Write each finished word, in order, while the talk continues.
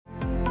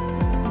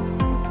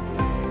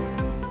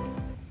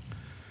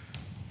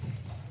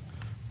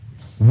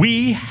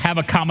we have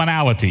a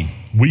commonality.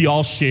 We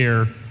all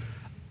share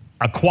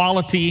a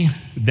quality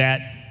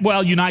that,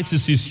 well, unites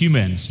us as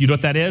humans. You know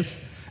what that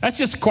is? That's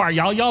just choir.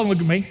 Y'all look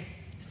at me.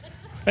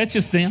 That's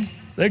just them.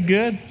 They're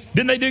good.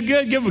 Didn't they do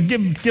good?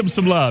 Give them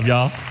some love,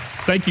 y'all.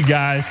 Thank you,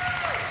 guys.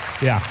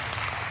 Yeah.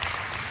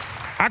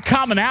 Our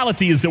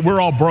commonality is that we're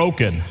all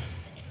broken.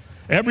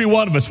 Every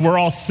one of us, we're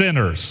all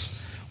sinners.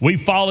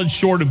 We've fallen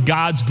short of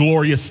God's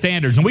glorious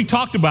standards. And we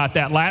talked about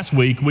that last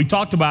week. We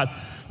talked about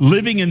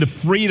living in the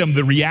freedom,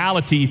 the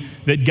reality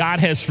that God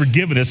has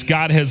forgiven us.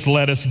 God has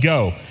let us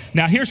go.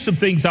 Now, here's some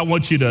things I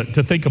want you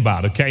to think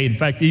about, okay? In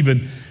fact,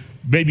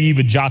 maybe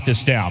even jot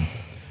this down.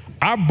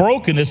 Our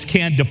brokenness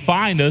can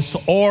define us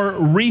or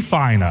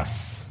refine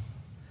us.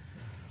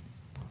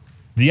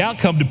 The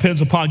outcome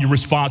depends upon your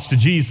response to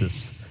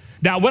Jesus.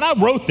 Now, when I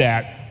wrote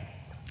that,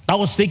 I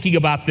was thinking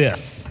about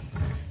this,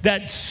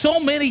 that so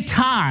many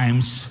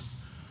times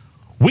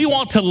we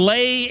want to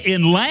lay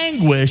in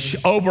languish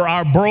over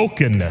our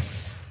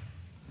brokenness.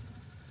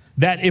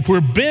 That if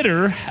we're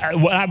bitter,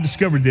 well, I've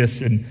discovered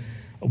this, and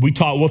we'll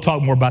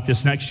talk more about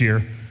this next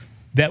year,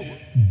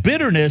 that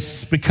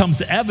bitterness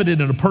becomes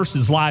evident in a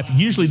person's life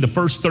usually the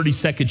first 30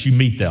 seconds you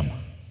meet them.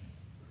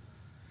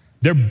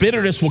 Their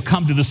bitterness will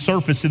come to the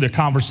surface in their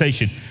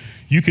conversation.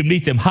 You can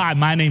meet them, hi,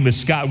 my name is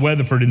Scott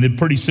Weatherford, and then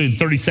pretty soon,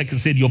 30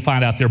 seconds in, you'll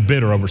find out they're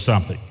bitter over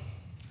something.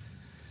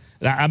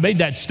 Now, I made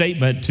that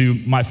statement to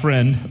my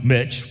friend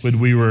Mitch when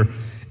we were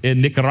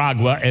in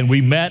Nicaragua, and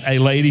we met a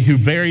lady who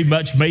very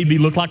much made me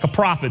look like a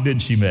prophet,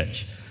 didn't she,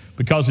 Mitch?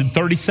 Because in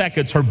 30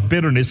 seconds, her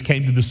bitterness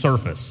came to the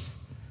surface.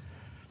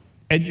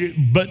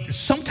 But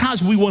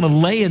sometimes we want to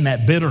lay in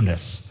that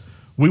bitterness.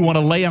 We want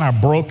to lay in our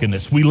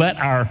brokenness. We let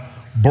our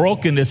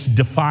brokenness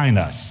define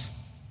us.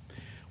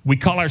 We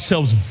call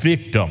ourselves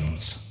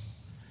victims.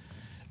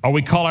 Or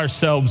we call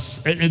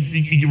ourselves,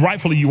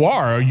 rightfully you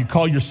are, or you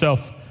call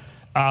yourself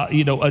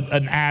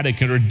an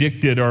addict or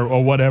addicted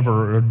or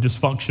whatever, or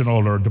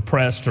dysfunctional or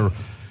depressed, or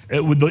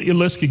the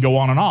list could go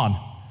on and on.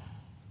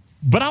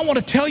 But I want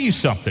to tell you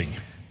something.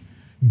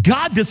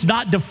 God does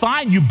not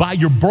define you by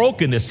your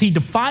brokenness. He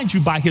defines you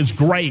by His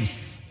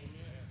grace.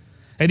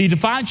 And He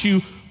defines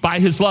you by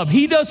His love.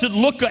 He doesn't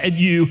look at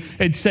you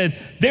and said,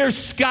 there's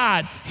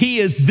Scott, he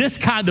is this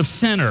kind of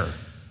sinner.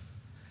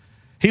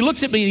 He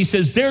looks at me and he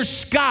says, there's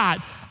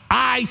Scott,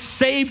 I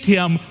saved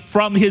him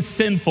from his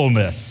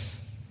sinfulness.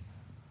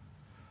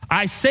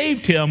 I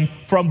saved him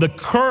from the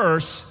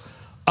curse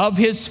of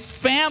his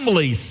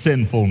family's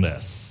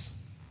sinfulness.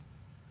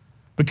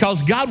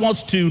 Because God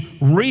wants to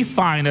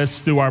refine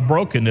us through our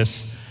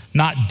brokenness,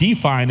 not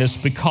define us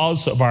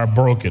because of our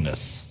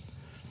brokenness.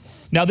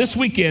 Now, this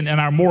weekend in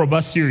our More of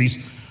Us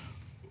series,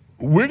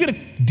 we're going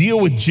to deal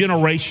with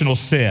generational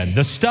sin,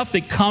 the stuff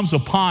that comes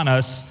upon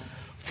us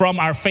from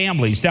our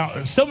families.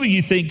 Now, some of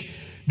you think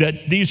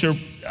that these are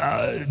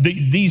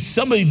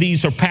some of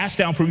these are passed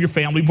down from your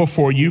family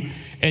before you,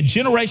 and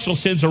generational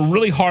sins are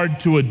really hard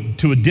to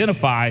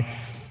identify,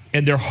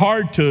 and they're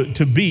hard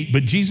to beat,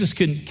 but Jesus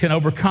can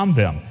overcome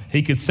them.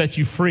 He can set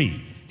you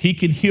free. He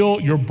can heal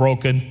your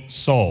broken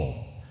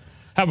soul.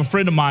 I have a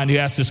friend of mine who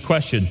asked this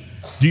question,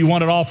 do you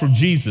want it all from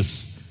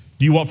Jesus?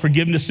 Do you want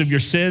forgiveness of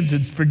your sins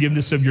and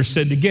forgiveness of your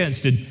sinned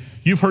against? And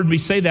you've heard me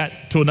say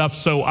that to enough,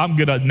 so I'm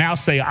going to now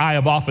say I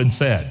have often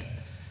said,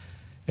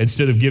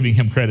 instead of giving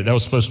him credit. That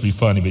was supposed to be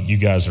funny, but you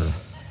guys are a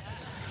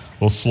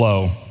little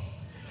slow.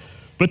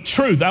 But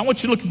truth, I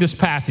want you to look at this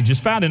passage. It's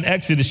found in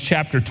Exodus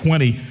chapter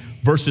 20,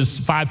 verses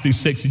 5 through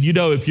 6. And you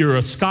know, if you're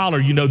a scholar,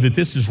 you know that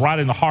this is right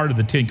in the heart of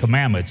the Ten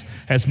Commandments,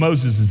 as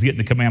Moses is getting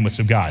the commandments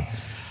of God.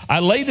 I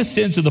lay the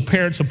sins of the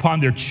parents upon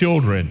their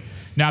children.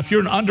 Now, if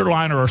you're an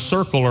underliner or a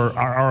circle or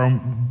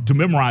to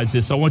memorize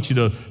this, I want you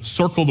to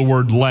circle the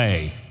word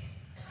lay.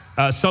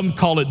 Some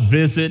call it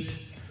visit.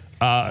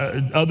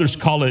 Others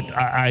call it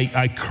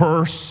I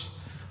curse.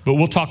 But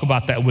we'll talk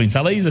about that when.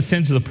 I lay the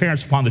sins of the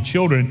parents upon the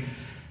children.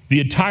 The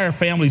entire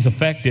family is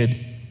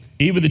affected,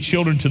 even the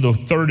children to the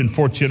third and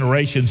fourth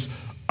generations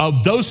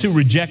of those who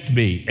reject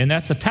me. And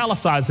that's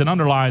italicized and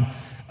underlined.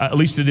 At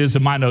least it is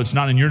in my notes,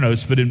 not in your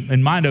notes, but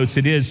in my notes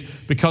it is,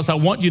 because I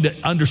want you to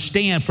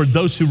understand for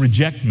those who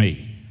reject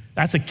me.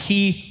 That's a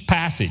key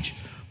passage.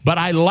 But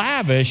I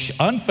lavish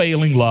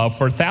unfailing love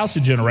for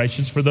 1,000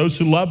 generations for those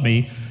who love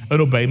me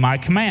and obey my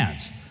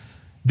commands.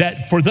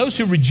 That for those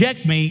who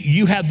reject me,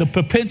 you have the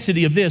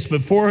propensity of this,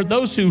 but for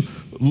those who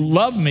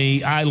love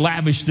me, I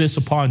lavish this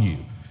upon you.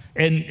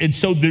 And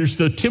so there's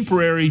the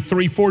temporary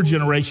 3-4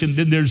 generation,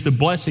 then there's the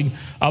blessing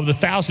of the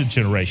 1,000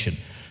 generation.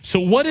 So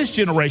what is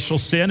generational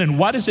sin, and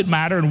why does it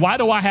matter, and why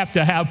do I have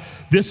to have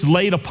this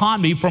laid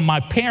upon me from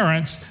my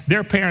parents,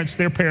 their parents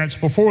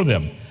before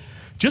them?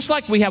 Just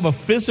like we have a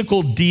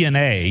physical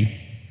DNA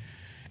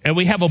and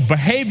we have a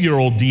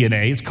behavioral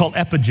DNA, it's called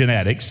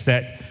epigenetics,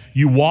 that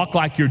you walk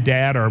like your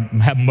dad or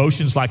have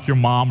emotions like your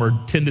mom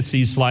or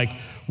tendencies like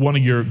one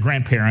of your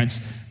grandparents.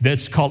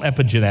 That's called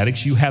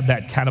epigenetics. You have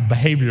that kind of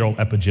behavioral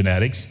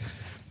epigenetics.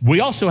 We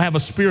also have a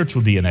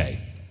spiritual DNA.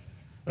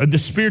 The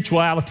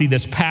spirituality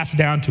that's passed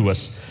down to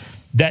us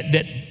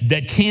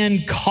that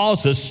can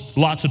cause us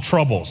lots of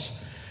troubles.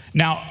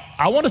 Now,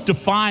 I want to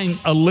define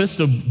a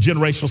list of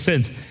generational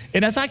sins.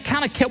 And as I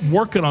kind of kept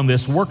working on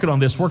this,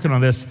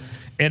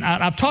 and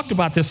I've talked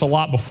about this a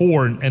lot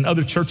before in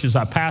other churches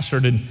I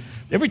pastored, and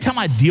every time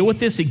I deal with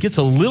this, it gets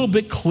a little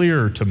bit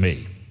clearer to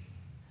me.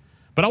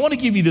 But I want to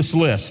give you this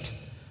list: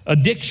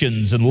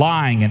 addictions and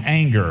lying and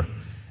anger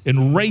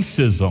and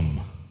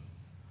racism,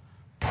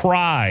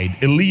 pride,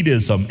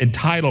 elitism,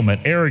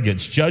 entitlement,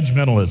 arrogance,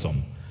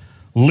 judgmentalism,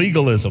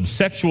 legalism,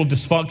 sexual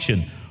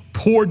dysfunction,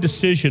 poor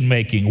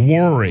decision-making,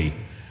 worry,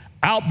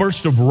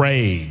 outburst of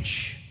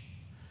rage,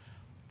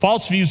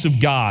 false views of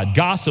God,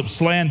 gossip,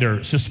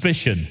 slander,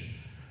 suspicion.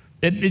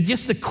 It's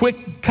just a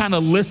quick kind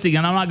of listing,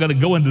 and I'm not going to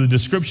go into the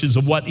descriptions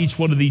of what each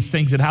one of these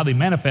things and how they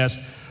manifest,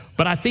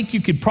 but I think you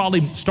could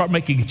probably start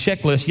making a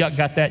checklist. Yeah,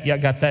 got that, yeah,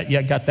 got that,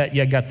 yeah, got that,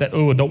 yeah, got that.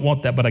 Oh, I don't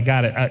want that, but I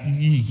got it.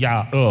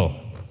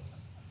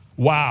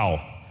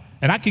 Wow.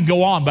 And I could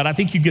go on, but I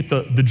think you get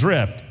the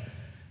drift,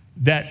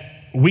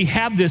 that we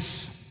have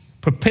this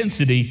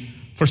propensity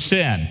for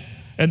sin.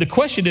 And the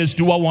question is,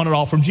 do I want it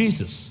all from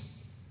Jesus?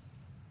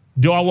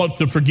 Do I want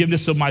the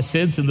forgiveness of my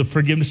sins and the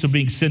forgiveness of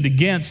being sinned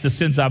against, the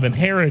sins I've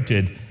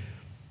inherited?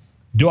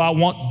 Do I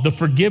want the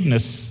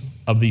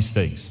forgiveness of these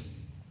things?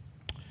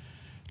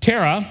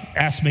 Tara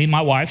asked me,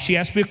 my wife, she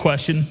asked me a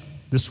question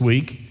this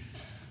week,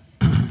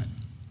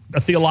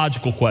 a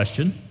theological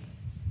question.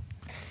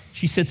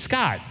 She said,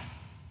 Scott,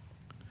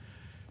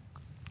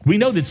 we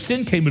know that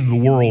sin came into the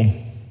world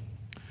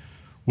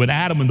when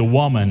Adam and the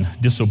woman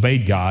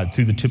disobeyed God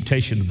through the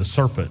temptation of the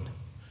serpent.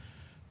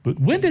 But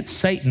when did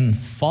Satan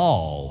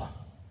fall?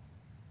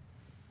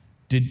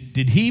 Did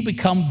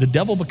the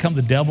devil become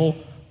the devil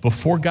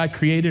before God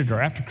created or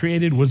after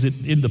created? Was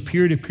it in the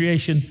period of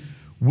creation?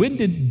 When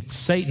did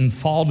Satan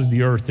fall to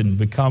the earth and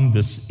become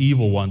this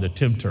evil one, the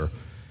tempter?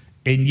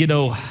 And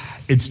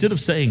instead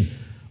of saying,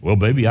 well,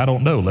 baby, I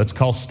don't know, let's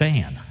call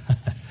Stan,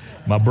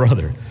 my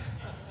brother.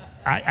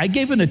 I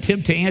gave an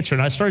attempt to answer,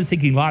 and I started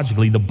thinking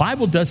logically. The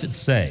Bible doesn't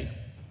say.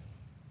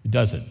 It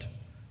doesn't.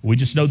 We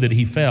just know that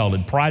he fell,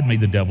 and pride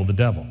made the devil the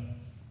devil.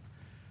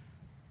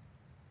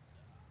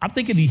 I'm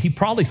thinking he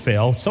probably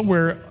fell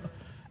somewhere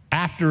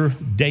after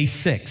day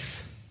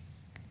 6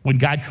 when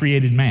God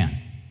created man.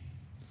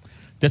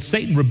 That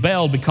Satan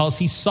rebelled because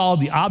he saw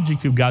the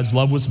object of God's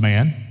love was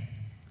man.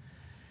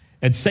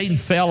 And Satan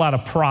fell out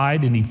of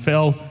pride, and he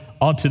fell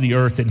onto the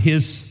earth, and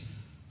his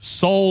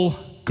sole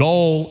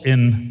goal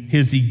in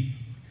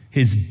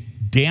his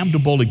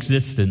damnable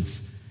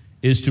existence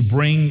is to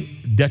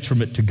bring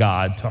detriment to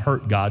God, to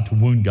hurt God, to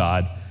wound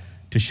God,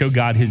 to show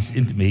God his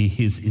enmity,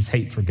 his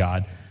hate for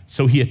God.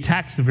 So he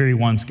attacks the very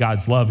ones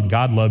God's love, and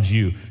God loves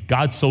you.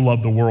 God so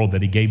loved the world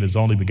that he gave his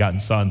only begotten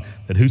Son,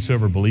 that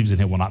whosoever believes in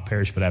him will not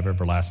perish but have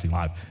everlasting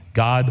life.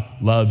 God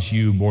loves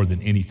you more than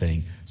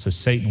anything, so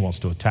Satan wants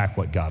to attack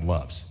what God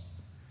loves.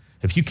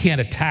 If you can't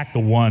attack the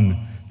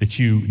one that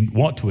you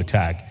want to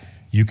attack,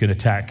 you can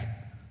attack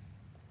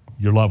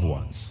your loved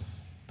ones,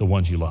 the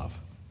ones you love.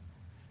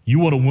 You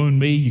want to wound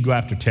me, you go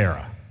after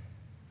Tara.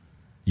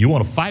 You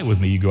want to fight with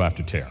me, you go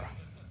after Tara.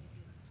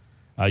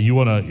 You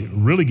want to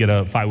really get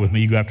a fight with me,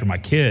 you go after my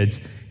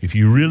kids. If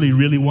you really,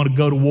 really want to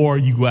go to war,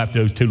 you go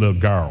after those 2 little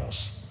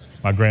girls,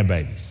 my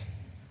grandbabies.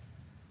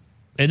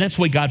 And that's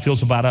the way God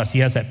feels about us. He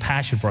has that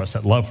passion for us,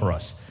 that love for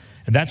us.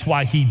 And that's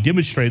why he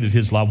demonstrated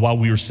his love. While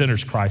we were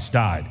sinners, Christ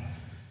died.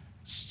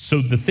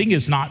 So the thing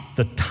is not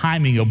the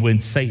timing of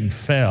when Satan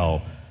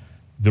fell.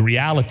 The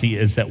reality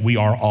is that we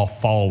are all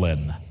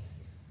fallen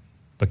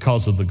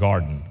because of the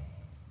garden.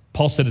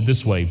 Paul said it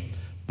this way: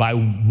 by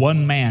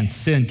one man,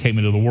 sin came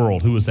into the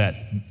world. Who was that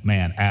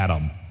man?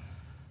 Adam.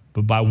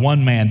 But by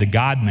one man, the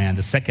God-man,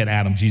 the second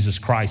Adam, Jesus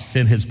Christ,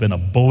 sin has been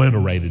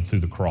obliterated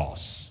through the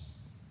cross.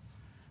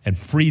 And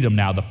freedom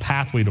now, the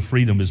pathway to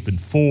freedom has been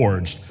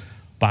forged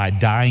by a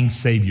dying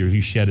Savior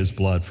who shed his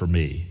blood for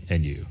me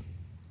and you.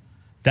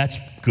 That's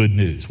good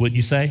news, wouldn't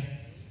you say?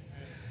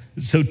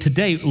 So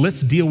today,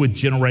 let's deal with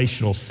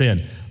generational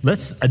sin.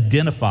 Let's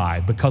identify,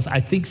 because I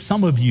think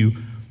some of you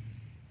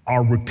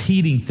are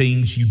repeating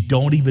things you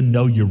don't even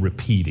know you're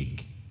repeating.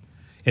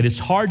 And it's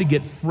hard to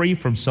get free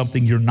from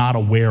something you're not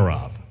aware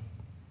of.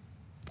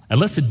 And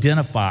let's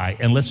identify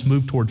and let's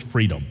move towards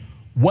freedom.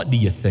 What do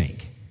you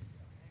think?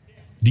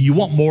 Do you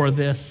want more of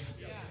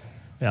this?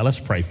 Yeah, let's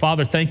pray.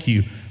 Father, thank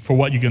you for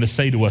what you're going to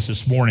say to us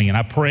this morning. And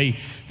I pray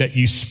that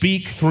you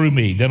speak through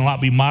me. That'll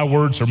not be my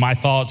words or my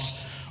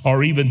thoughts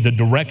or even the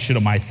direction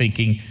of my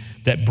thinking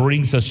that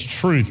brings us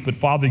truth. But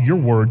Father, your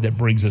word that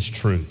brings us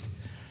truth.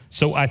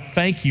 So I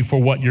thank you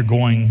for what you're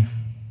going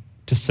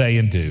to say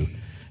and do.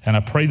 And I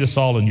pray this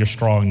all in your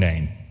strong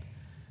name.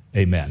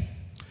 Amen.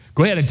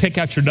 Go ahead and take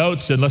out your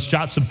notes and let's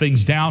jot some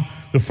things down.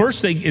 The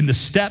first thing in the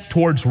step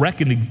towards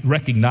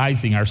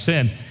recognizing our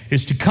sin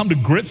is to come to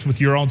grips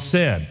with your own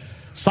sin.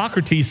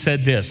 Socrates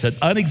said this: an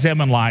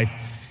unexamined life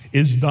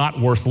is not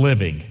worth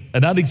living.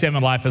 An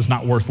unexamined life is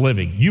not worth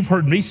living. You've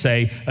heard me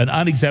say an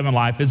unexamined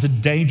life is a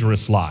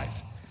dangerous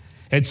life.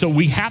 And so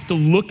we have to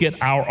look at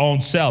our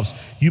own selves.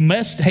 You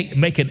must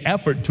make an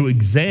effort to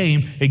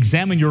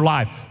examine your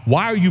life.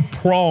 Why are you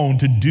prone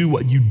to do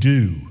what you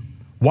do?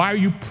 Why are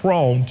you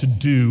prone to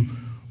do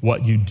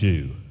what you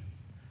do.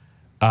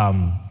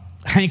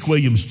 Hank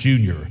Williams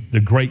Jr., the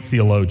great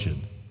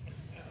theologian,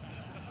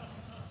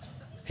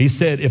 he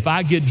said, if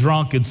I get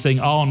drunk and sing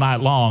all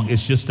night long,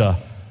 it's just a,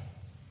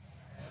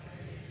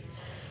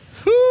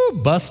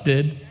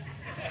 busted.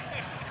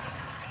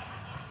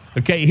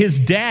 Okay, his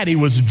daddy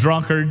was a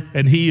drunkard,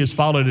 and he has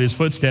followed in his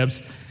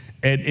footsteps.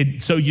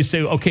 And so you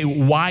say, okay,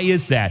 why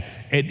is that?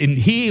 And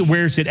he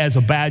wears it as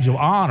a badge of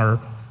honor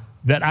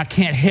that I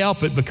can't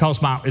help it because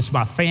it's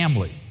my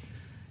family.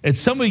 And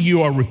some of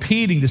you are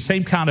repeating the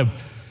same kind of,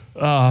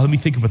 let me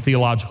think of a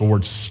theological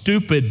word,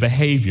 stupid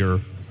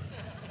behavior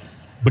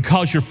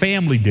because your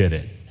family did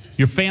it.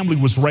 Your family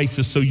was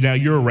racist, so now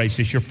you're a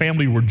racist. Your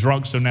family were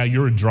drunk, so now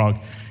you're a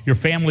drunk. Your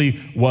family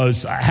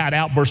had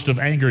outbursts of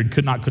anger and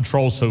could not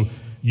control, so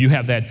you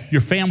have that.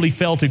 Your family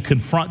failed to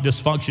confront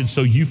dysfunction,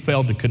 so you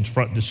failed to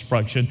confront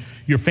dysfunction.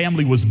 Your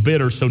family was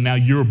bitter, so now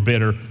you're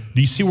bitter.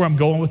 Do you see where I'm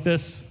going with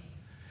this?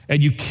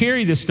 And you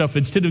carry this stuff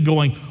instead of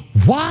going,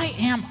 why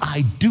am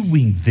I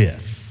doing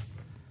this?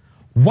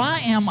 Why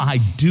am I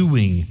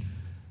doing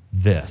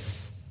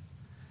this?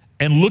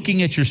 And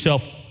looking at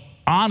yourself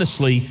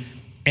honestly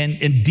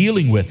and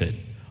dealing with it.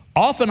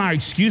 Often our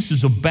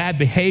excuses of bad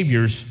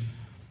behaviors,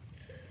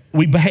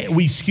 we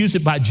excuse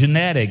it by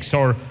genetics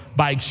or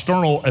by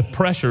external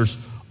pressures.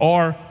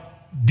 Or,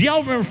 do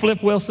y'all remember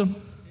Flip Wilson?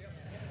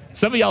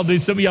 Some of y'all do,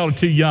 some of y'all are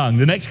too young.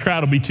 The next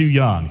crowd will be too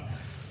young.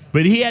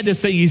 But he had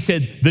this thing, he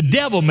said, the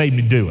devil made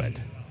me do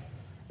it.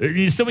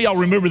 Some of y'all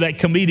remember that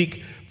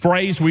comedic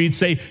phrase where he'd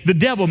say, the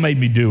devil made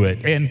me do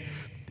it.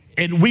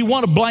 And we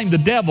want to blame the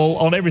devil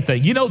on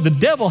everything. You know, the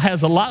devil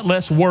has a lot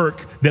less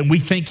work than we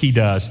think he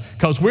does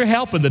because we're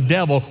helping the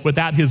devil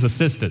without his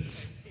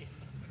assistance.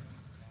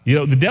 You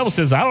know, the devil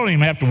says, I don't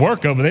even have to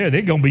work over there.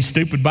 They're going to be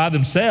stupid by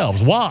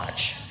themselves.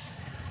 Watch.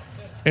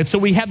 And so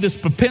we have this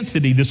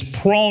propensity, this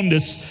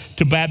proneness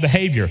to bad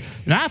behavior.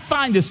 And I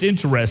find this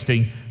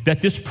interesting that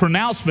this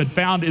pronouncement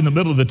found in the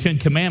middle of the Ten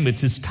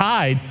Commandments is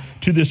tied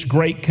to this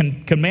great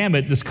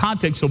commandment, this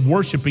context of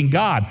worshiping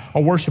God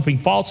or worshiping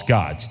false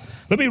gods.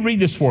 Let me read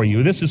this for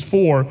you. This is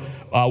for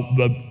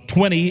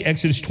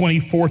Exodus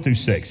 24 through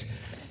 6.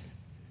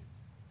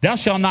 Thou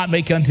shalt not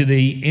make unto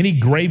thee any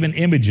graven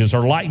images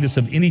or likeness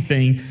of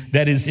anything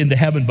that is in the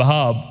heaven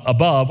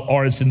above,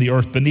 or is in the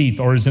earth beneath,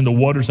 or is in the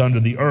waters under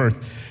the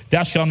earth.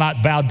 Thou shalt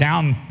not bow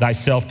down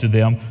thyself to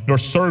them, nor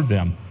serve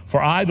them.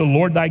 For I, the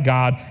Lord thy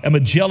God, am a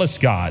jealous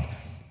God,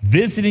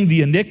 visiting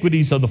the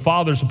iniquities of the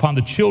fathers upon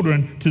the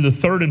children to the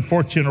third and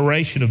fourth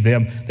generation of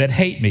them that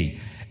hate me,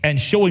 and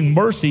showing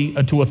mercy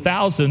unto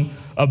 1,000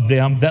 of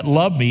them that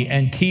love me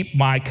and keep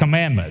my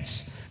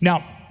commandments.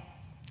 Now,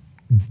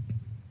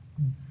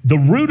 the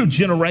root of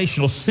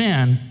generational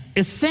sin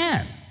is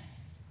sin.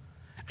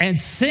 And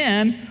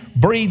sin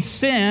breeds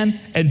sin,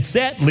 and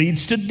that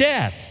leads to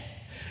death.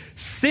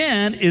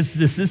 Sin is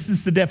this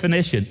is the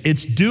definition.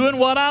 It's doing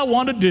what I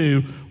want to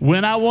do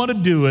when I want to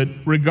do it,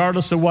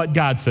 regardless of what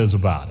God says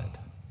about it.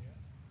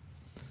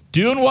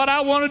 Doing what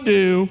I want to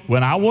do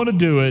when I want to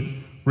do it,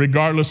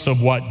 regardless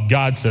of what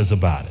God says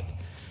about it.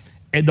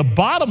 And the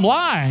bottom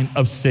line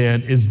of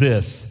sin is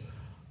this: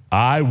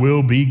 I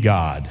will be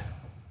God.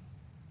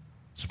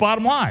 It's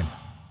bottom line.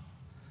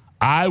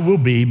 I will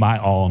be my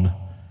own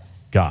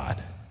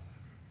God.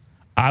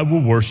 I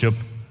will worship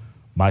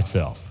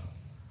myself.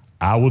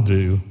 I will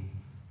do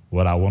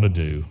what I want to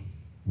do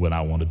when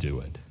I want to do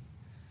it.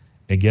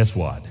 And guess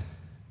what?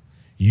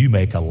 You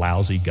make a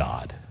lousy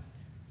God.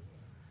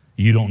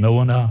 You don't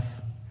know enough.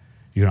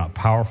 You're not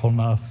powerful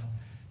enough.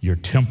 You're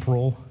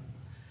temporal.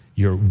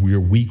 You're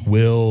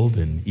weak-willed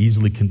and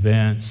easily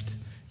convinced.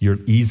 You're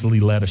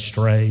easily led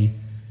astray.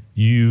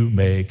 You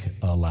make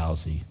a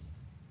lousy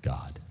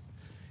God.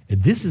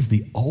 And this is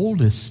the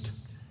oldest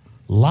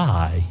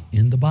lie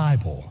in the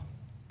Bible.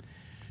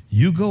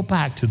 You go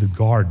back to the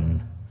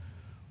garden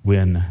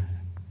when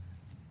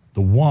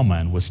the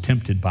woman was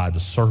tempted by the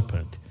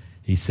serpent.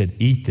 He said,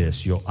 eat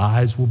this, your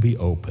eyes will be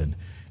open,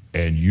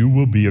 and you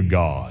will be a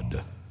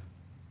god.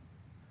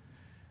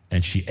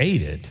 And she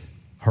ate it,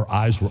 her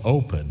eyes were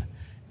open,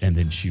 and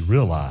then she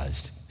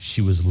realized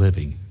she was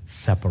living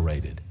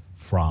separated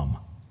from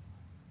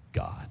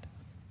God.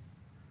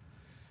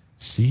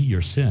 See,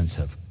 your sins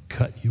have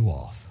cut you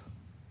off.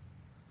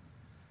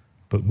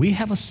 But we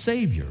have a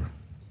Savior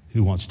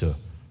who wants to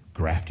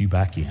graft you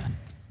back in.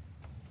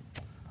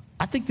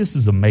 I think this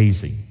is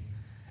amazing.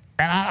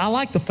 And I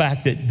like the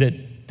fact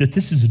that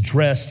this is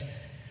addressed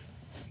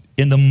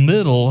in the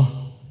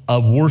middle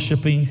of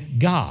worshiping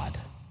God.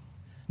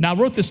 Now, I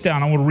wrote this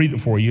down. I want to read it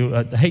for you.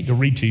 I hate to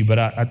read to you, but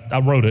I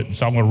wrote it,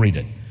 so I'm going to read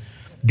it.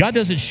 God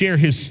doesn't share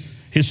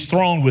his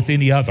throne with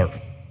any other.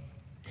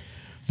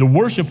 The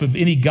worship of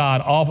any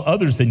god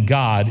others than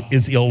God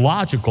is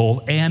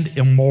illogical and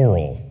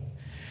immoral.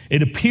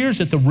 It appears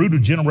that the root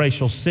of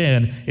generational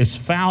sin is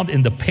found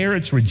in the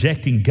parents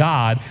rejecting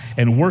God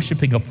and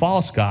worshiping a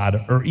false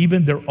god, or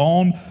even their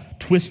own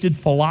twisted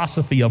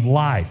philosophy of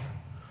life.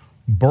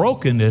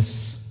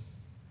 Brokenness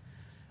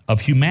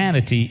of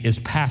humanity is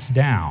passed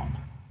down.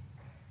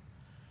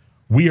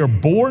 We are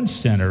born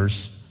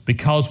sinners,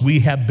 because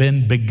we have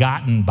been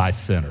begotten by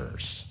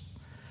sinners.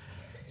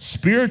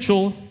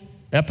 Spiritual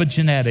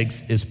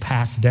epigenetics is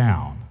passed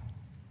down.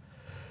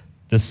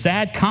 The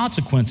sad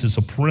consequences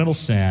of parental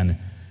sin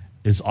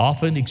is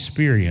often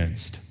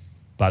experienced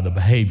by the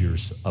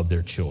behaviors of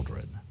their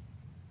children.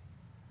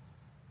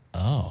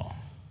 Oh.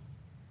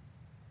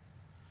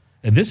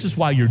 And this is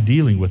why you're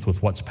dealing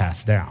with what's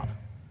passed down.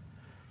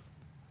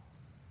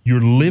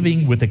 You're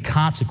living with the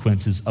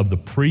consequences of the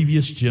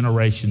previous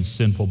generation's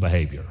sinful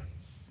behavior.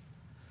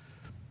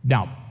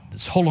 Now,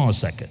 hold on a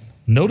second.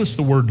 Notice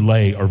the word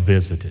lay or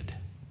visited.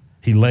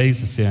 He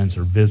lays the sins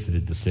or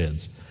visited the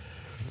sins.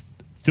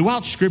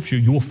 Throughout Scripture,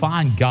 you will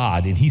find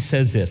God, and he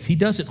says this, he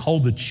doesn't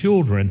hold the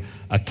children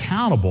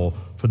accountable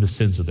for the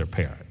sins of their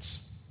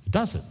parents. He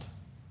doesn't.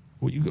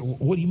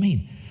 What do you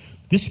mean?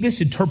 This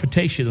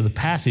misinterpretation of the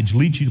passage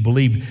leads you to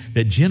believe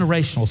that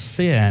generational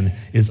sin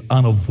is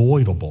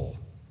unavoidable.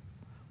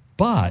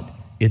 But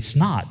it's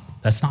not.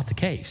 That's not the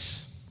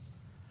case.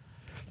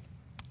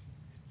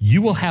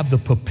 You will have the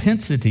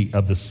propensity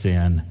of the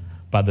sin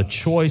by the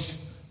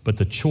choice, but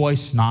the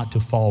choice not to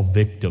fall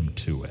victim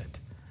to it.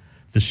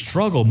 The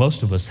struggle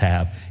most of us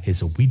have is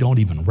that we don't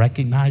even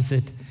recognize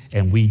it,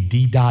 and we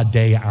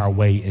day our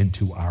way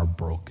into our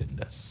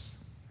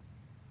brokenness.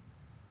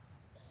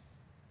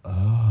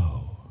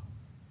 Oh.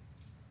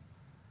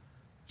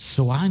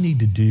 So I need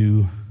to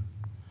do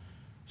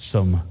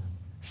some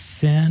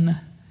sin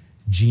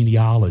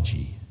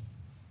genealogy.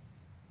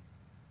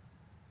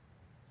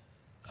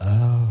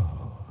 Oh.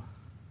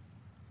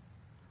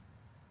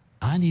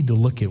 I need to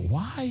look at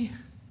why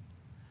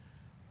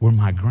were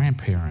my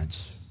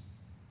grandparents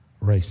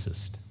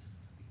racist?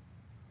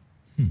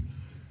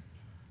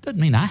 Doesn't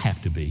mean I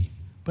have to be,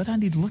 but I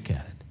need to look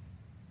at it.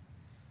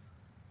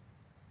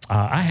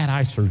 I had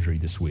eye surgery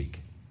this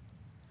week,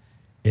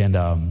 and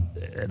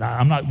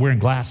I'm not wearing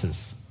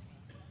glasses,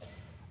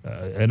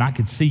 and I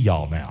can see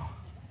y'all now.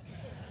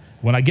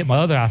 When I get my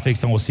other eye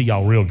fixed, I'm going to see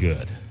y'all real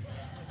good.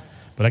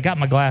 But I got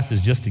my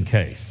glasses just in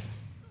case.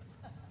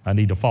 I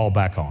need to fall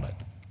back on it,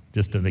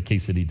 just in the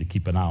case I need to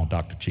keep an eye on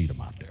Dr.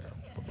 Cheatham out there.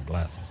 Put my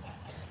glasses on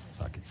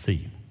so I can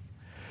see.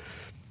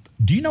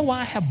 Do you know why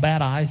I have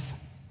bad eyes?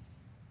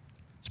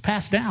 It's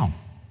passed down.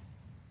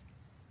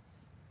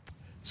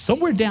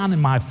 Somewhere down in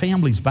my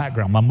family's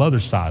background, my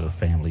mother's side of the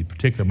family in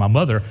particular, my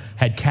mother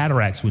had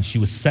cataracts when she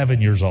was 7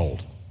 years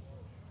old.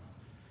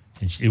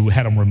 And she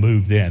had them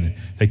removed then.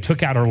 They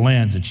took out her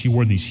lens, and she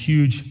wore these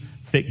huge,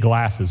 thick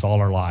glasses all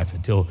her life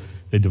until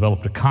they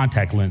developed a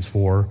contact lens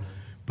for her.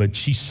 But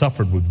she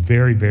suffered with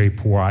very, very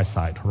poor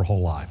eyesight her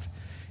whole life.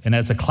 And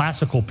as a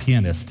classical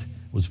pianist, it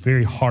was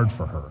very hard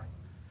for her.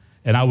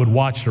 And I would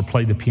watch her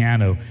play the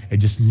piano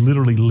and just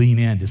literally lean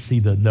in to see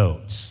the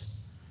notes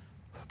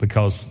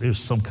because there's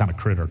some kind of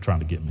critter trying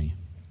to get me.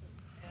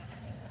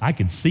 I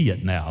can see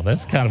it now.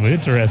 That's kind of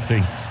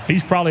interesting.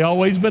 He's probably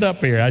always been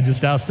up here. I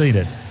just now seen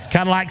it.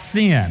 Kind of like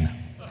sin.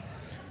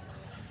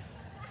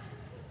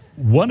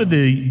 One of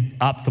the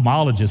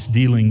ophthalmologists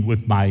dealing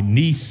with my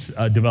niece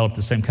developed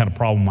the same kind of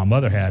problem my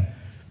mother had.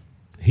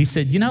 He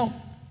said, you know,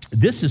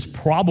 this is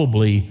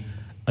probably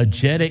a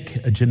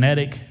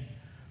genetic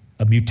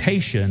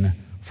mutation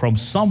from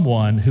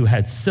someone who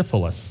had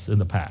syphilis in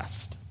the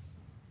past.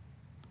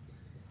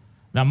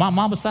 Now, my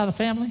mama's side of the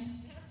family,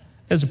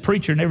 there's a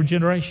preacher in every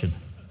generation.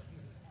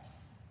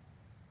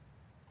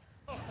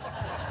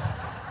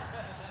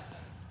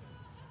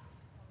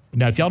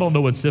 Now, if y'all don't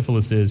know what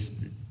syphilis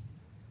is,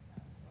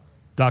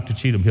 Dr.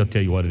 Cheatham, he'll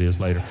tell you what it is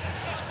later.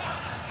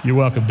 You're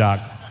welcome, Doc.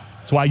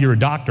 That's why you're a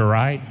doctor,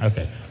 right?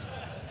 Okay.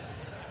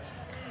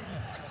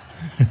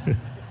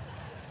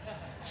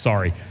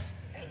 Sorry.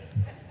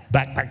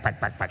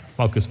 Back.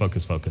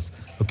 Focus.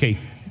 Okay,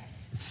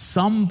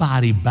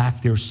 somebody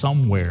back there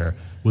somewhere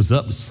was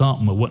up to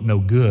something that wasn't no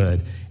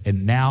good,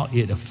 and now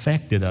it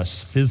affected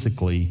us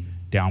physically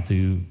down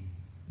through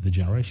the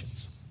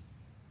generations.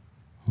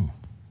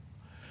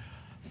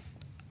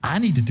 I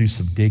need to do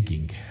some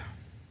digging.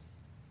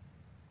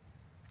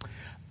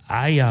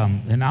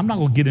 And I'm not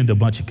going to get into a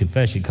bunch of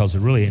confession because it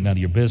really ain't none of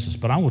your business,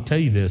 but I will tell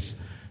you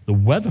this. The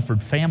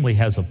Weatherford family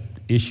has an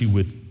issue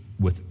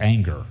with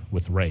anger,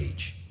 with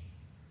rage.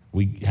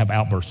 We have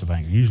outbursts of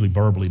anger, usually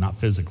verbally, not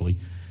physically,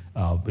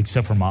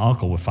 except for my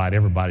uncle would fight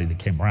everybody that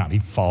came around. He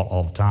fought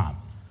all the time.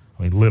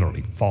 I mean,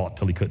 literally fought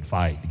till he couldn't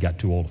fight. He got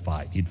too old to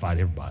fight. He'd fight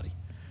everybody.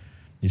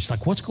 It's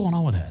like, what's going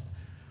on with that?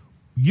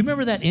 You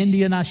remember that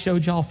Indian I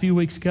showed y'all a few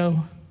weeks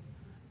ago?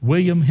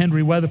 William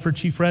Henry Weatherford,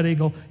 Chief Red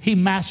Eagle? He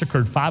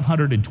massacred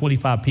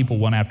 525 people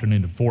one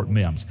afternoon at Fort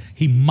Mims.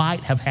 He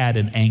might have had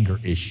an anger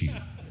issue.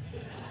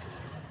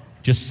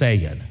 Just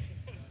saying.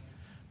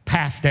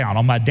 Passed down.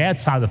 On my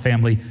dad's side of the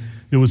family,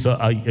 there was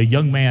a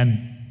young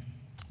man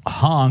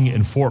hung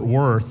in Fort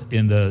Worth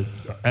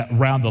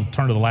around the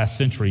turn of the last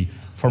century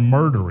for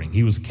murdering.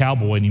 He was a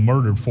cowboy and he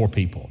murdered 4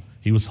 people.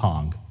 He was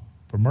hung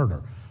for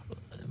murder.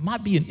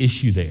 Might be an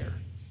issue there.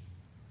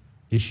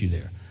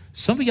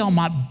 Some of y'all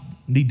might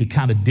need to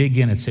kind of dig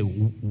in and say,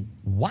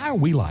 why are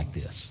we like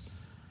this?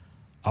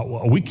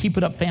 Are we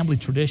keeping up family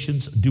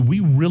traditions? Do we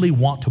really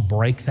want to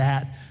break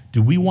that?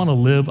 Do we want to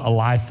live a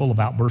life full of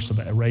outbursts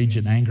of rage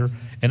and anger?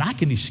 And I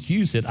can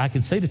excuse it. I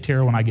can say to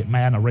Tara when I get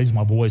mad and I raise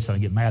my voice and I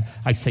get mad,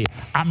 I can say,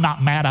 I'm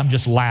not mad, I'm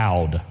just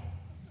loud.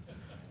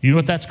 You know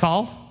what that's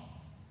called?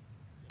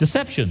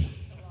 Deception.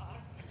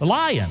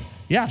 Lying.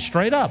 Yeah,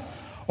 straight up.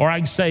 Or I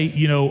can say,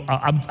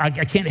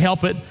 I can't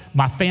help it.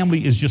 My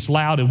family is just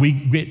loud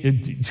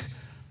and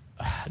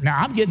now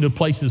I'm getting to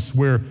places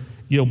where,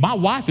 my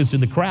wife is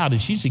in the crowd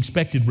and she's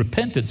expected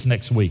repentance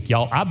next week.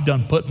 Y'all, I've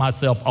done put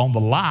myself on the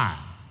line.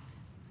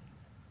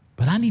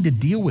 But I need to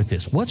deal with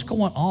this. What's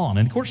going on?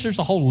 And of course, there's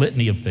a whole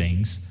litany of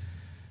things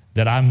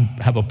that I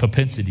have a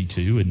propensity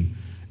to.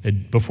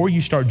 And before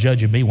you start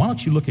judging me, why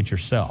don't you look at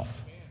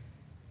yourself?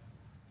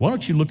 Why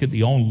don't you look at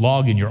the own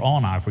log in your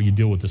own eye before you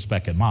deal with the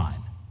speck in mine?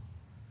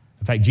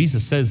 In fact,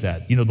 Jesus says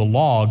that. The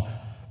log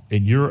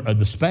in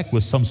the speck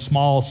was some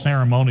small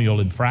ceremonial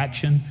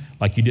infraction,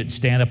 like you didn't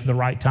stand up at the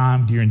right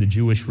time during the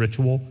Jewish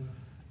ritual.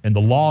 And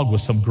the log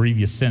was some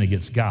grievous sin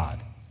against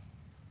God.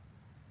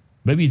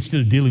 Maybe instead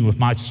of dealing with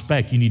my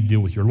speck, you need to deal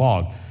with your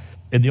log.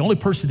 And the only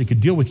person that can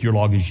deal with your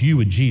log is you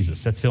and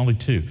Jesus. That's the only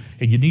two.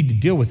 And you need to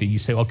deal with it. You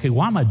say, okay,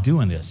 why am I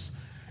doing this?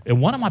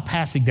 And what am I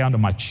passing down to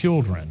my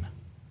children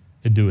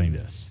in doing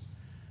this?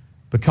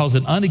 Because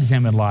an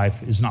unexamined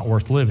life is not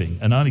worth living.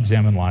 An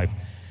unexamined life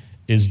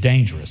is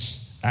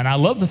dangerous. And I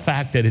love the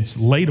fact that it's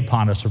laid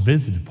upon us or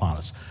visited upon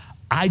us.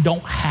 I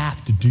don't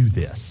have to do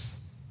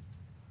this.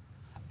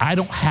 I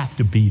don't have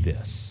to be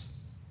this.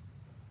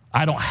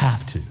 I don't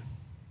have to.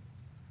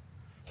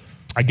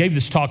 I gave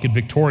this talk in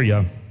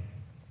Victoria,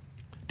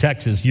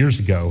 Texas, years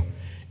ago,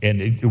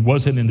 and it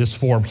wasn't in this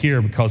form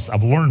here because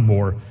I've learned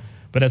more.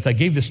 But as I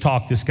gave this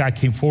talk, this guy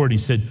came forward. He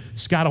said,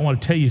 Scott, I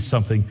want to tell you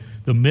something.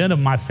 The men of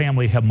my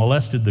family have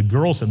molested the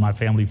girls in my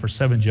family for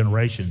 7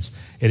 generations,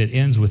 and it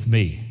ends with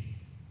me.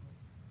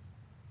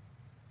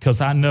 Because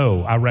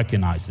I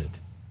recognize it,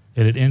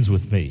 and it ends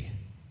with me.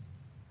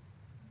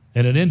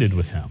 And it ended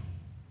with him.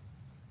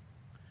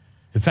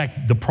 In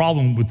fact, the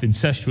problem with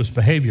incestuous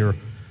behavior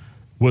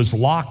was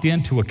locked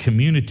into a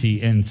community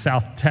in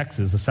South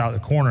Texas, the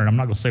south corner, and I'm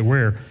not going to say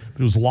where, but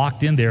it was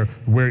locked in there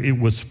where it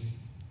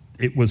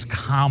was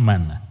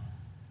common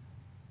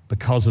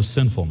because of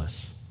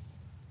sinfulness,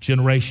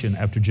 generation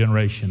after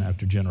generation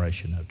after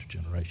generation after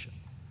generation.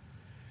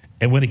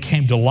 And when it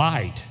came to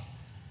light,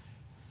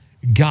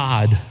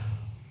 God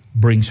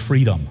brings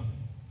freedom.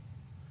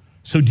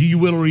 So do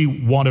you really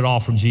want it all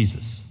from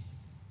Jesus?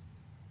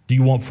 Do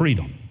you want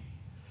freedom?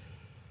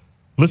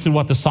 Listen to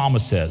what the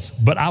psalmist says.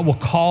 But I will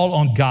call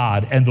on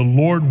God, and the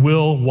Lord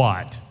will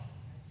what?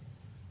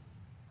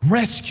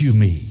 Rescue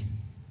me.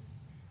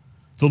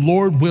 The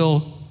Lord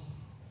will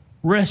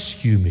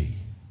rescue me.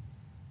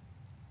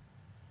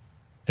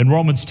 In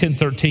Romans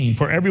 10:13,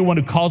 for everyone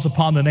who calls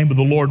upon the name of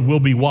the Lord will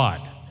be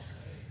what?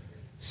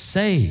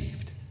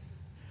 Saved.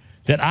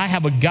 That I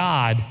have a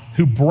God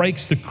who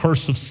breaks the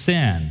curse of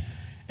sin.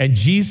 And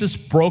Jesus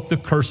broke the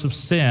curse of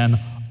sin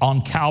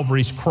on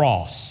Calvary's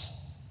cross.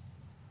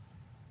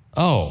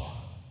 Oh,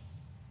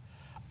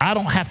 I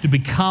don't have to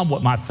become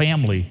what my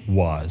family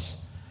was.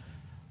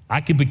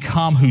 I can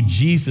become who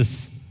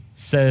Jesus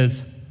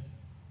says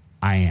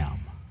I am.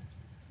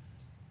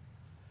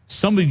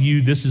 Some of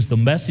you, this is the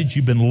message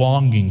you've been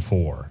longing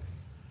for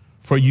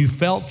you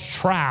felt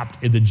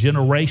trapped in the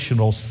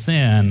generational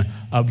sin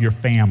of your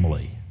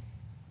family.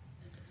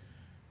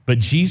 But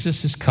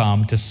Jesus has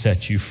come to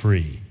set you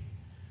free.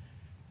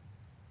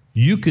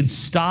 You can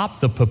stop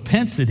the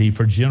propensity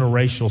for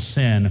generational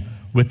sin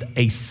with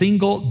a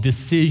single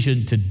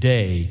decision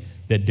today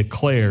that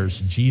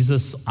declares,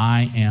 Jesus,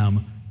 I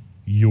am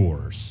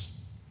yours.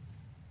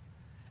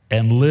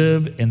 And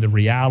live in the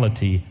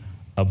reality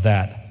of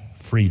that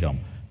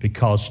freedom,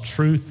 because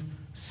truth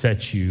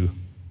sets you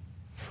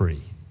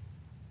free.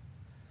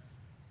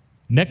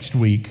 Next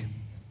week,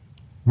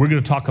 we're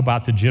going to talk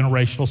about the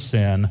generational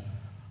sin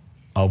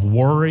of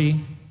worry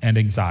and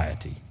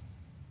anxiety.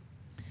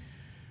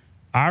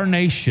 Our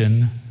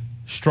nation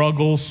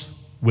struggles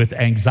with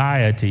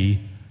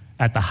anxiety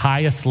at the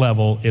highest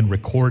level in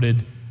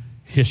recorded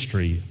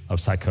history of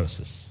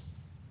psychosis.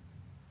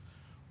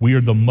 We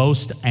are the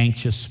most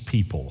anxious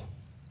people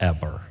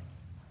ever.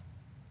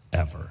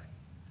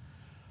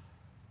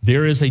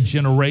 There is a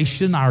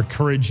generation, our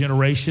current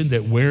generation,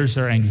 that wears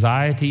their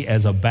anxiety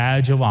as a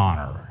badge of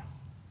honor.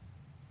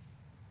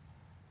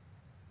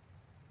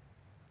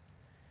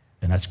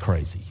 And that's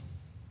crazy.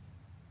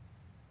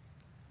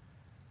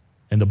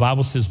 And the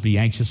Bible says, be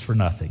anxious for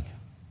nothing.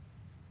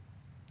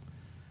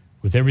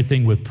 With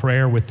everything, with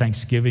prayer, with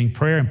thanksgiving,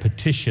 prayer and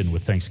petition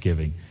with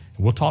thanksgiving.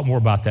 And we'll talk more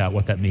about that,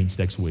 what that means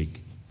next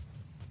week.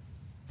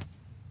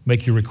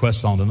 Make your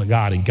requests on to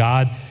God, and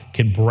God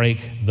can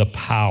break the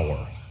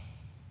power.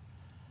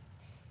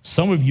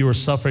 Some of you are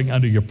suffering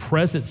under your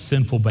present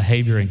sinful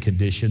behavior and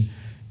condition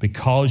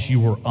because you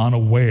were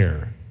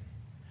unaware.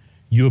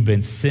 You have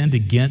been sinned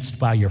against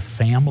by your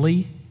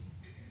family,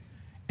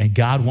 and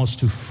God wants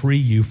to free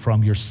you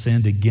from your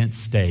sinned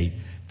against state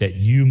that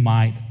you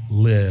might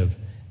live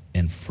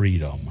in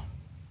freedom.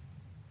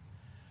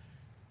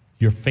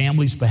 Your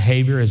family's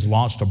behavior has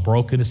launched a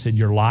brokenness in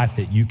your life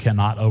that you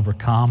cannot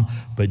overcome,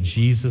 but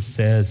Jesus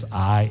says,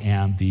 I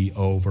am the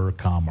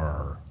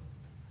overcomer.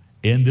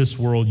 In this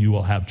world you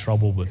will have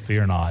trouble, but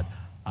fear not,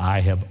 I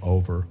have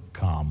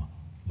overcome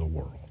the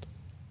world.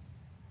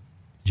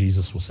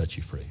 Jesus will set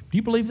you free. Do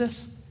you believe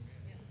this?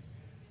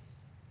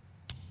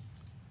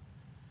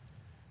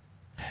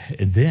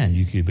 And then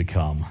you could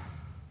become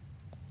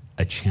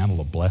a channel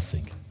of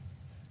blessing.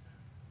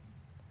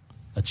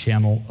 A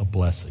channel of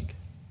blessing.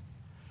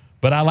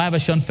 But I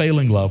lavish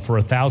unfailing love for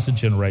 1,000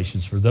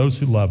 generations for those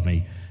who love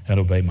me and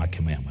obey my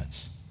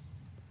commandments.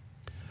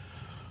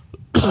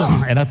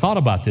 And I thought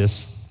about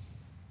this,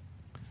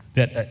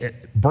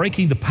 that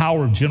breaking the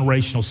power of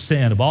generational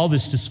sin, of all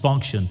this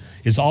dysfunction,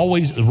 is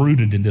always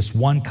rooted in this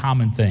one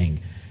common thing,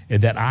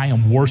 that I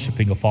am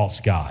worshiping a false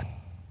God.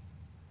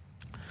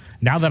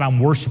 Now that I'm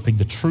worshiping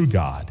the true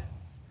God,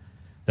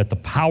 that the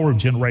power of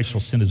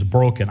generational sin is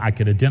broken, I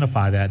can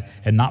identify that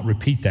and not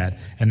repeat that.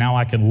 And now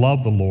I can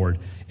love the Lord.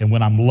 And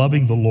when I'm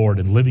loving the Lord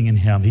and living in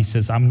Him, He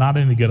says, I'm not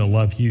only going to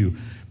love you,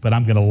 but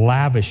I'm going to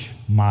lavish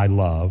my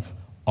love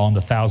on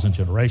the 1,000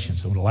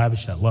 generations. I'm going to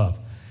lavish that love.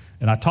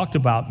 And I talked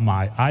about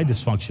my eye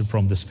dysfunction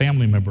from this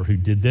family member who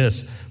did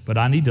this, but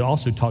I need to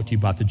also talk to you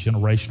about the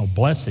generational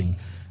blessing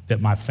that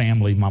my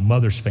family, my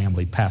mother's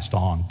family, passed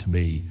on to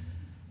me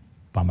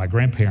by my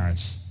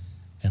grandparents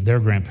and their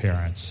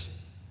grandparents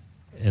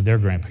and their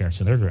grandparents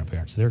and their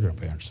grandparents and their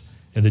grandparents.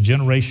 And the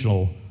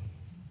generational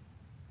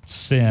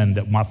sin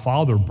that my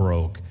father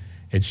broke,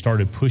 it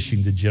started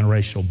pushing the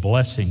generational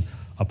blessing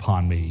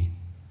upon me.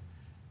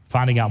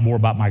 Finding out more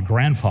about my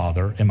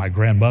grandfather and my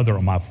grandmother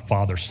on my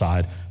father's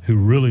side who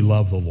really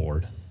loved the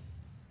Lord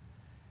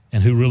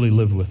and who really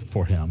lived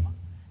for Him,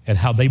 and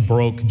how they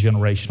broke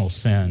generational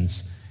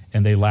sins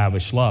and they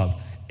lavish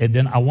love. And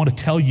then I want to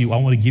tell you, I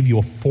want to give you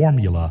a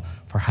formula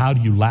for how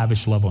do you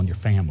lavish love on your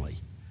family.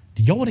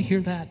 Do y'all want to hear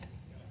that?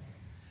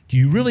 Do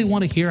you really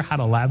want to hear how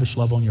to lavish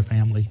love on your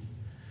family?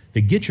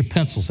 Then get your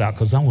pencils out,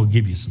 because I'm going to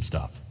give you some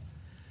stuff.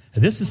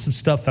 And this is some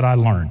stuff that I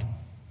learned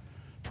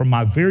from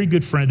my very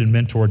good friend and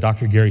mentor,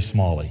 Dr. Gary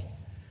Smalley.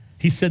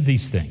 He said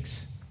these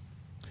things.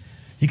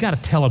 You got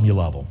to tell them you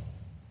love them.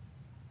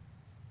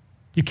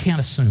 You can't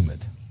assume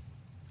it.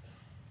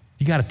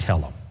 You got to tell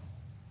them.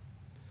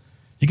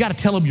 You got to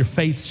tell them your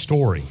faith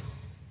story.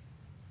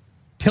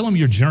 Tell them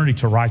your journey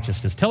to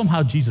righteousness. Tell them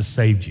how Jesus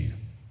saved you.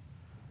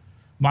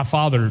 My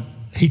father,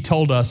 he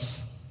told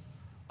us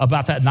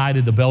about that night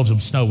in the Belgium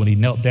snow when he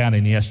knelt down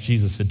and he asked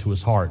Jesus into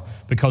his heart,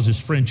 because his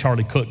friend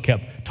Charlie Cook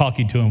kept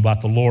talking to him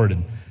about the Lord,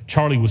 and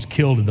Charlie was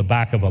killed in the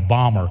back of a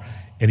bomber.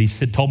 And he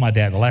said, told my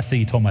dad, the last thing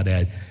he told my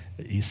dad,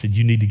 he said,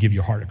 you need to give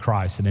your heart to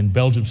Christ. And in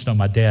Belgium snow,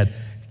 my dad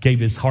gave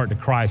his heart to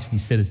Christ. And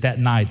he said at that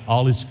night,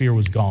 all his fear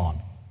was gone.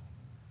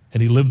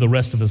 And he lived the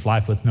rest of his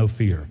life with no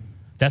fear.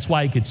 That's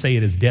why he could say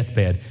at his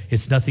deathbed,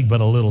 it's nothing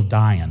but a little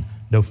dying,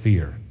 no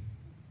fear.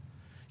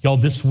 Y'all,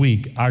 this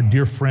week, our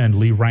dear friend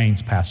Lee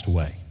Raines passed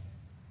away.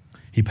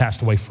 He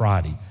passed away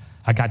Friday.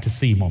 I got to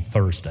see him on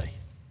Thursday.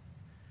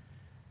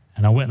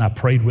 And I went and I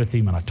prayed with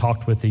him and I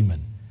talked with him.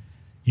 And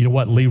you know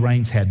what? Lee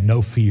Raines had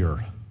no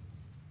fear.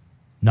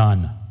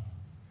 None.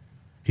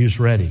 He was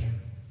ready.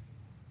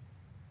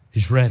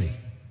 He's ready.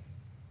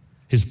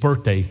 His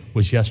birthday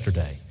was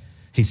yesterday.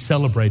 He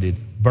celebrated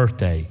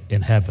birthday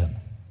in heaven.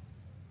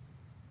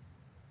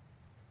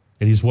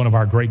 And he's one of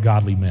our great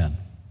godly men.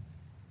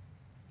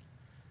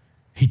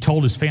 He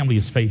told his family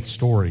his faith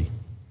story.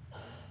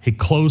 He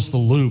closed the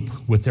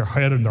loop with their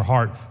head and their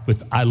heart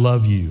with, I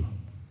love you.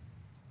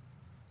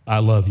 I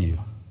love you.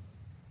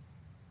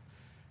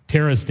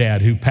 Tara's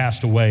dad, who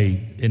passed away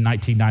in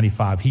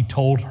 1995, he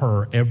told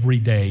her every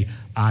day,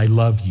 I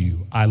love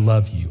you, I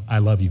love you, I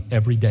love you.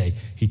 Every day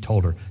he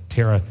told her.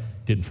 Tara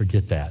didn't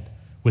forget that.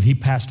 When he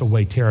passed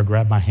away, Tara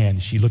grabbed my hand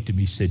and she looked at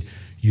me and said,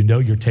 you know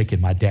you're taking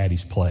my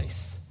daddy's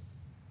place.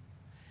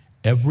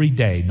 Every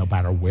day, no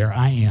matter where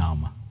I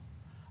am,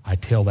 I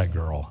tell that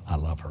girl I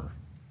love her.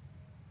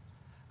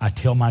 I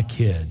tell my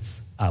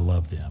kids I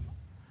love them.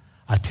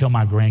 I tell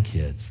my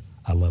grandkids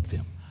I love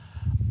them.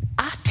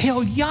 I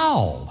tell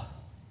y'all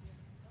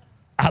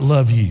I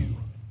love you.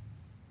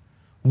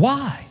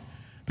 Why?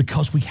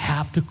 Because we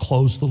have to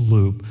close the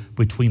loop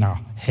between our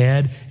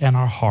head and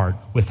our heart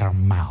with our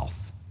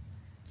mouth.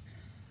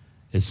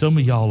 And some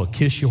of y'all will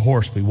kiss your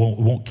horse, but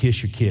won't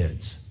kiss your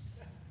kids.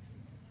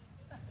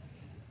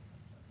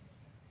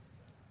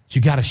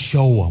 You got to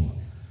show them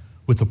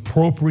with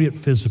appropriate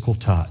physical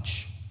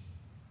touch,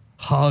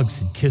 hugs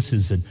and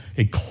kisses and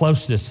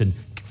closeness and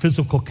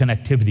physical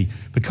connectivity,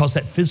 because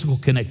that physical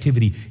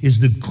connectivity is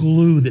the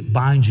glue that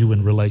binds you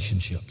in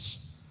relationships.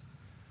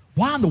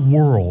 Why in the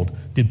world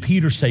did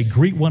Peter say,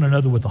 greet one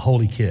another with a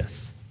holy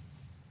kiss?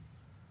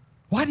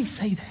 Why did he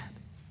say that?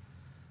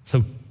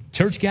 So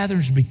church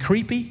gatherings be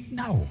creepy?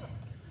 No.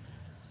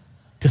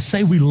 To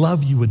say we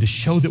love you and to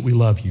show that we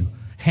love you,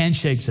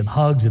 handshakes and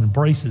hugs and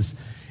embraces.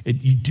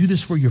 You do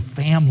this for your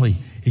family,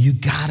 and you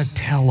got to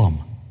tell them.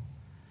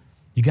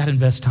 You got to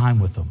invest time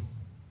with them.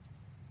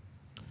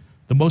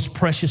 The most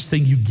precious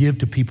thing you give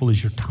to people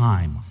is your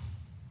time.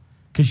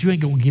 because you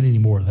ain't going to get any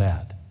more of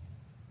that.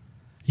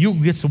 You'll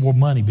get some more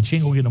money, but you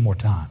ain't going to get no more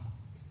time.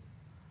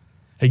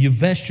 And you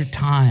invest your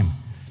time.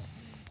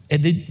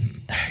 And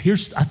then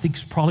here's, I think,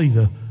 is probably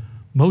the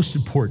most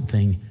important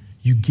thing.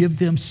 You give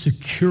them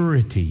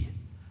security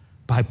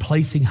by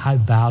placing high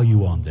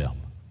value on them.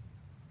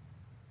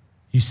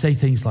 You say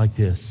things like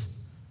this: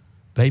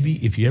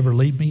 baby, if you ever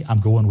leave me, I'm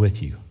going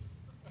with you.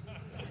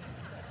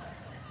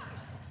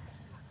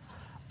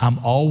 I'm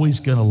always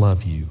going to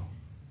love you.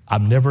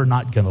 I'm never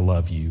not going to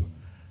love you.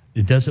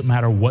 It doesn't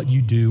matter what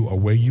you do or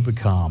where you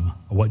become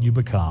or what you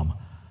become,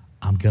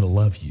 I'm going to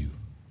love you.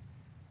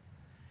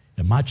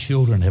 And my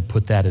children have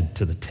put that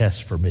into the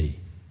test for me.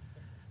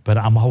 But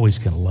I'm always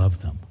going to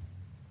love them.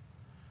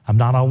 I'm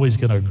not always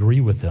going to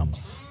agree with them,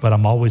 but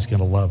I'm always going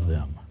to love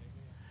them.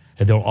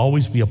 And there'll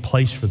always be a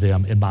place for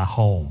them in my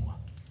home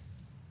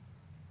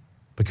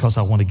because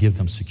I want to give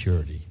them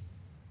security.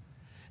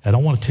 And I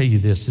want to tell you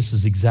this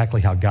is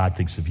exactly how God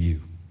thinks of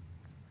you.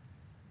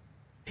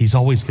 He's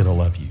always going to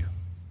love you.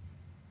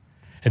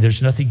 And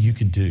there's nothing you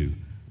can do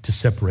to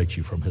separate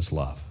you from his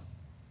love.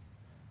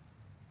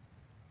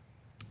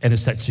 And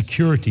it's that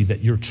security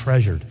that you're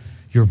treasured,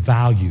 you're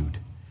valued,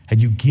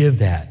 and you give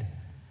that.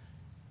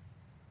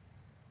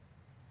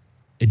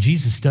 And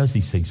Jesus does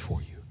these things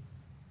for you.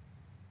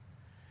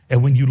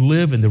 And when you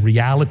live in the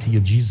reality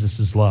of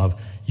Jesus'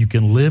 love, you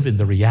can live in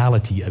the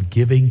reality of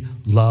giving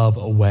love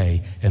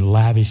away and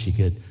lavishing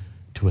it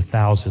to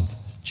 1,000th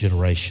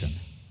generation.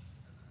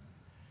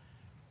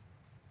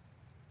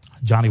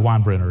 Johnny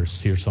Weinbrenner is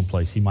here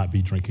someplace. He might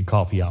be drinking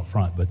coffee out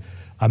front, but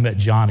I met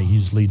Johnny. He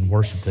was leading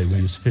worship today when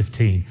he was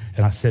 15,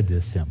 and I said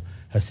this to him.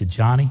 I said,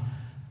 Johnny,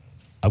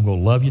 I'm going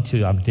to love you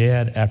till I'm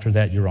dead. After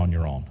that, you're on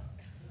your own.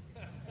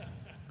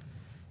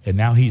 And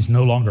now he's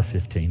no longer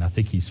 15. I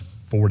think he's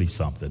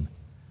 40-something.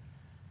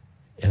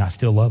 And I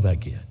still love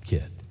that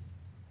kid.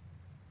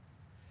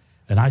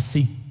 And I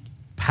see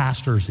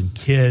pastors and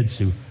kids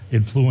who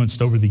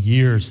influenced over the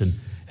years, and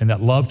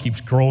that love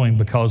keeps growing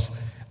because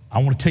I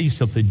want to tell you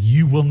something.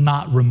 You will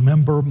not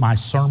remember my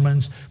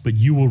sermons, but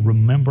you will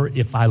remember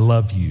if I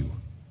love you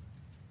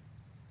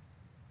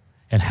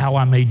and how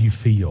I made you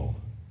feel.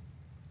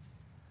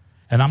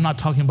 And I'm not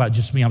talking about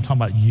just me. I'm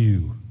talking about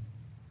you.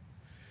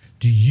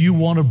 Do you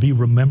want to be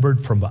remembered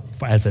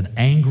as an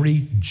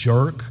angry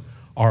jerk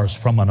or as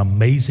from an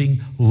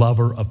amazing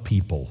lover of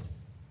people?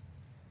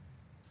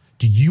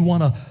 Do you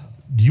want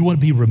to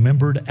be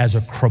remembered as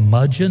a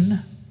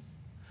curmudgeon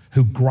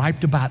who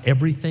griped about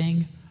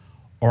everything,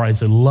 or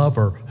as a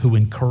lover who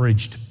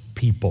encouraged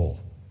people?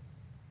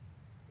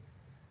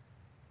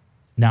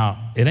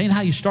 Now, it ain't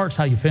how you start, it's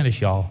how you finish,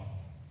 y'all.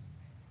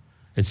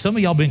 And some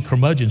of y'all been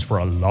curmudgeons for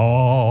a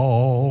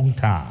long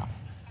time.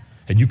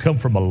 And you come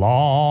from a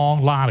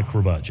long line of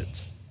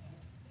curmudgeons.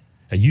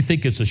 And you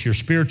think it's your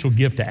spiritual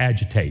gift to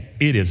agitate.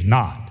 It is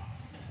not.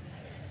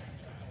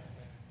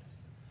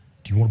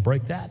 Do you want to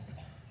break that?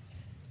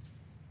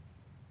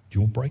 Do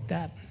you want to break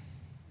that?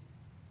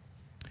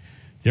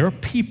 There are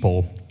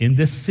people in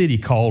this city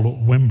called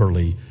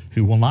Wimberley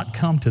who will not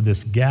come to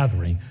this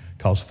gathering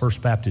called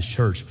First Baptist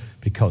Church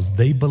because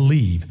they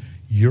believe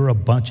you're a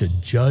bunch of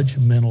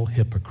judgmental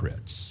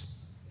hypocrites.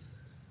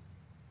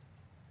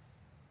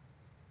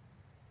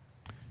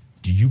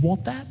 Do you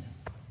want that?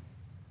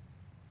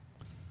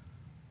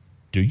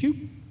 Do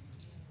you?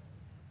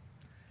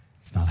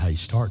 It's not how you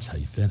start, it's how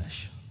you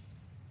finish.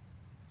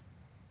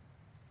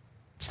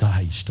 It's not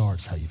how you start,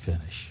 it's how you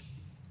finish.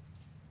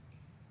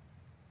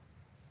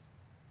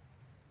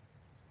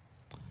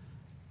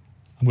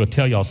 I'm going to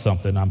tell y'all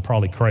something. I'm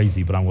probably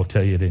crazy, but I'm going to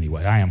tell you it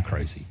anyway. I am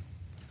crazy.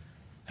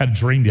 I had a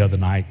dream the other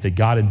night that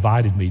God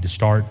invited me to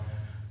start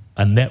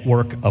a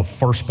network of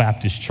First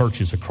Baptist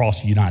churches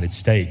across the United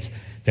States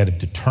that have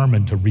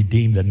determined to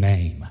redeem the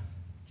name.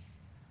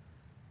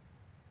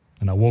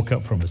 And I woke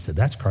up from it and said,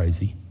 that's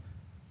crazy.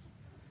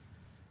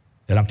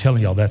 And I'm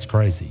telling y'all, that's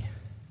crazy.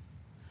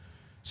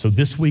 So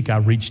this week I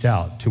reached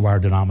out to our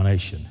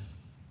denomination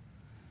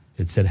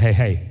and said,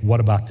 hey, what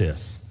about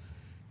this?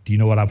 Do you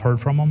know what I've heard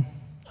from them?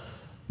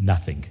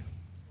 Nothing.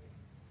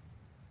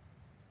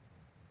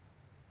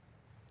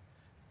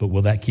 But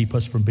will that keep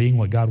us from being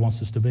what God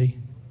wants us to be?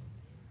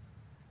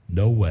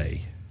 No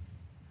way.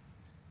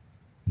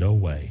 No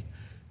way.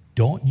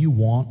 Don't you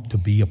want to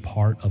be a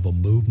part of a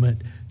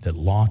movement that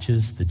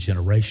launches the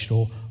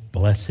generational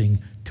blessing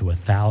to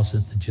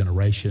 1,000th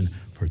generation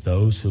for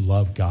those who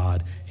love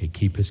God and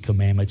keep his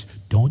commandments?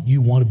 Don't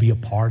you want to be a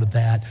part of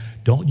that?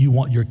 Don't you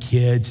want your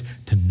kids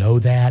to know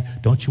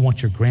that? Don't you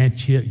want your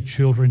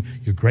grandchildren,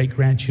 your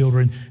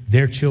great-grandchildren,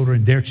 their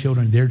children, their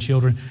children, their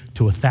children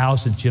to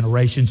 1,000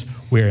 generations,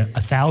 where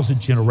 1,000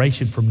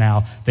 generations from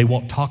now, they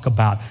won't talk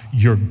about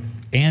your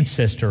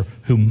ancestor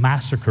who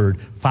massacred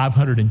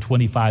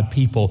 525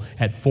 people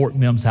at Fort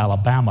Mims,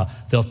 Alabama.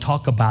 They'll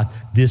talk about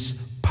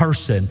this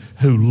person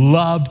who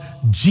loved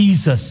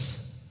Jesus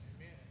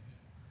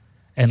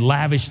and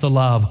lavished the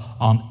love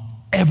on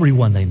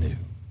everyone they knew.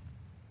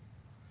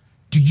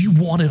 Do you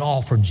want it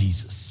all from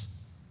Jesus?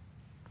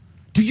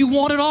 Do you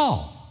want it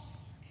all?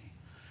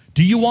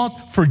 Do you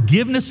want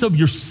forgiveness of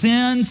your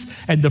sins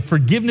and the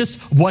forgiveness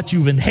of what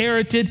you've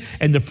inherited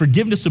and the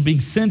forgiveness of being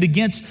sinned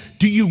against?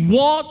 Do you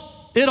want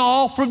it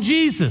all from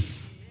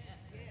Jesus?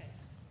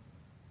 Yes.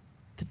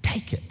 To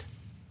take it.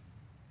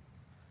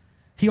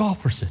 He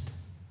offers it.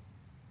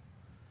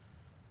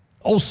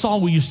 Old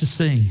song we used to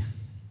sing.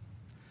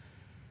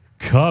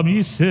 Come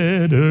ye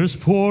sinners,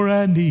 poor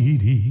and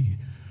needy,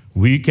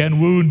 weak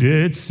and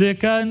wounded,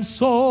 sick and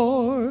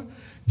sore.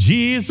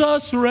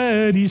 Jesus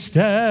ready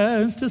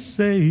stands to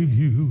save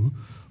you,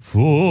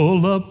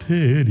 full of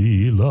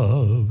pity,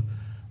 love,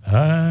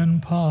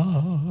 and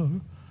power.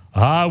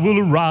 I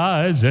will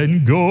rise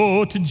and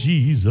go to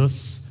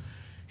Jesus.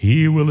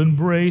 He will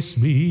embrace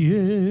me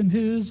in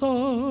his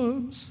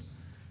arms,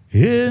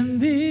 in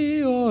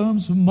the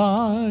arms of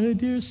my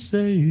dear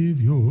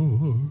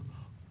Savior.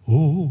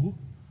 Oh,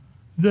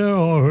 there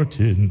are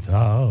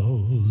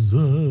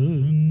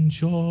 10,000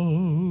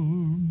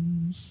 charms.